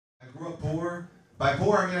grew up poor. By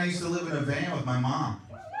poor, I mean I used to live in a van with my mom.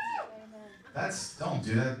 Don't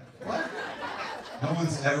do that. What? No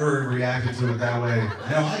one's ever reacted to it that way.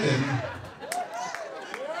 No, I didn't.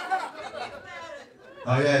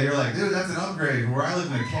 Oh yeah, you're like, dude, that's an upgrade. Where I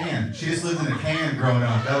lived in a can. She just lived in a can growing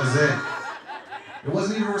up. That was it. It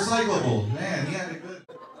wasn't even recyclable. Man, he had it good.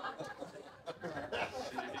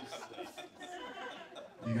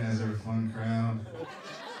 You guys are a fun crowd.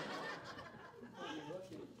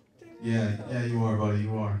 Yeah, you are, buddy,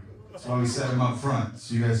 you are. That's why we set him up front,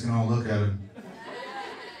 so you guys can all look at him.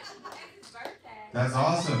 That's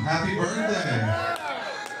awesome. Happy birthday.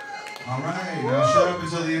 All right, now shut up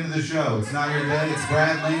until the end of the show. It's not your day, it's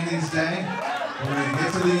Brad Landing's day. We're going to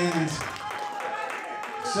get to the end.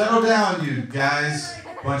 Settle down, you guys.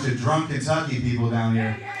 Bunch of drunk Kentucky people down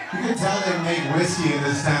here. You can tell they make whiskey in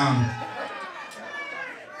this town.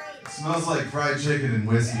 It smells like fried chicken and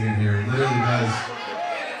whiskey in here. It literally does.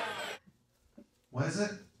 What is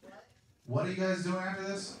it? What are you guys doing after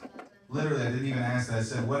this? Literally, I didn't even ask that. I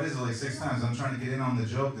said, what is it, like 6 times? I'm trying to get in on the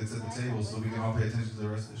joke that's at the table so we can all pay attention to the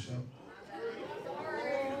rest of the show.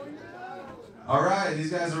 All right,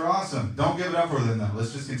 these guys are awesome. Don't give it up for them, though.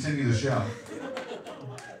 Let's just continue the show.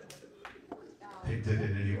 Pig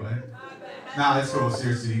ticket, anyway. Nah, that's cool.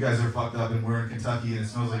 Seriously, you guys are fucked up, and we're in Kentucky, and it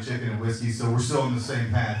smells like chicken and whiskey, so we're still on the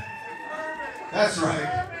same path. That's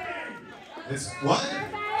right. It's what?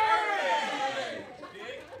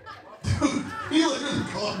 Dude, he literally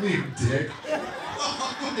called me a dick.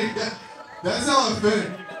 Oh my God. That's how I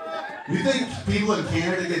feel. You think people in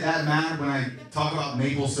Canada get that mad when I talk about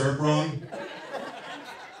maple syrup wrong?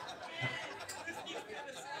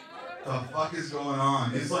 The fuck is going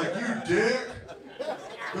on? It's like, you dick.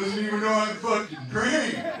 Doesn't even know how to fucking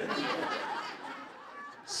drink.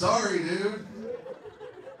 Sorry, dude.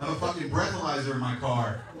 I have a fucking breathalyzer in my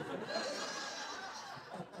car.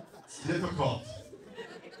 It's difficult.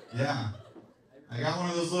 Yeah. I got one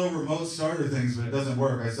of those little remote starter things, but it doesn't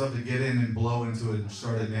work. I still have to get in and blow into it and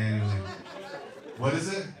start it manually. What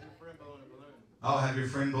is it? Oh, have your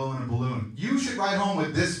friend blow in a balloon. You should ride home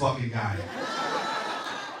with this fucking guy.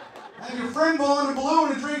 Have your friend blow in a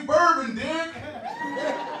balloon and drink bourbon, dick.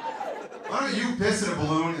 Why don't you piss in a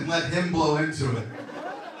balloon and let him blow into it?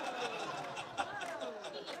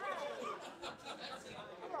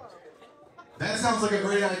 That sounds like a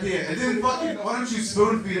great idea. And then fucking, why don't you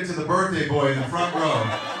spoon feed it to the birthday boy in the front row?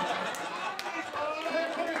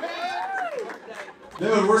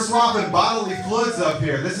 Dude, we're swapping bodily fluids up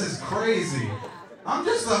here. This is crazy. I'm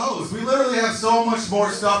just the host. We literally have so much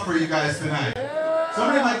more stuff for you guys tonight.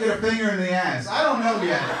 Somebody might get a finger in the ass. I don't know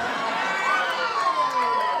yet.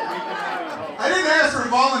 I didn't ask for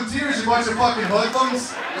volunteers, you bunch of fucking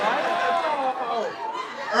hoodlums.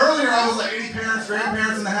 Earlier I was like 80 parents,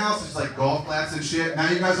 grandparents in the house, just like golf claps and shit. Now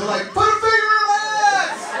you guys are like, put a finger in my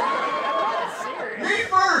ass! Me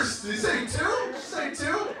first! Did you say 2? Did you say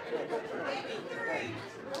 2?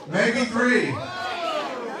 Maybe 3.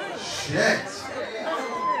 Shit.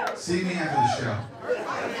 See me after the show.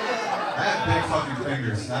 I have big fucking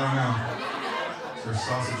fingers. I don't know. They're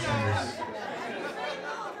sausage fingers.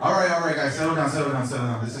 All right, guys, settle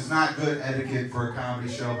down. This is not good etiquette for a comedy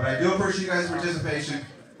show, but I do appreciate you guys' participation.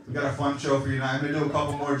 We got a fun show for you tonight. I'm gonna do a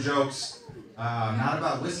couple more jokes. Not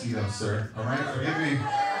about whiskey though, sir. All right, forgive me.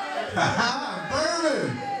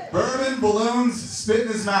 Bourbon! Bourbon, balloons, spit in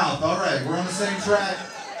his mouth. All right, we're on the same track.